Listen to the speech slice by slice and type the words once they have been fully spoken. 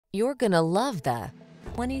You're gonna love the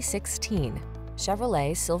 2016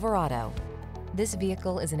 Chevrolet Silverado. This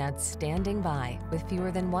vehicle is an outstanding buy with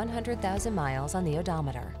fewer than 100,000 miles on the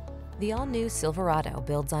odometer. The all-new Silverado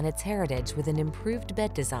builds on its heritage with an improved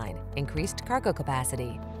bed design, increased cargo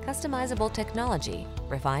capacity, customizable technology,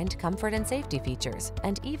 refined comfort and safety features,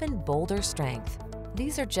 and even bolder strength.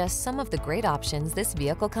 These are just some of the great options this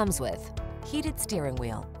vehicle comes with: heated steering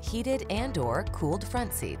wheel, heated and/or cooled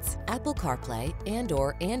front seats, Apple CarPlay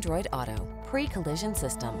and/or Android Auto, pre-collision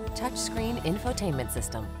system, touchscreen infotainment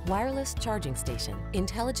system, wireless charging station,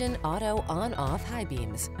 intelligent auto on-off high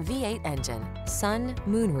beams, V8 engine, sun,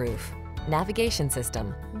 moonroof, navigation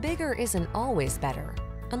system. Bigger isn't always better,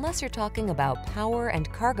 unless you're talking about power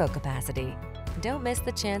and cargo capacity. Don't miss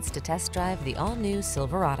the chance to test drive the all-new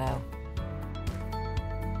Silverado.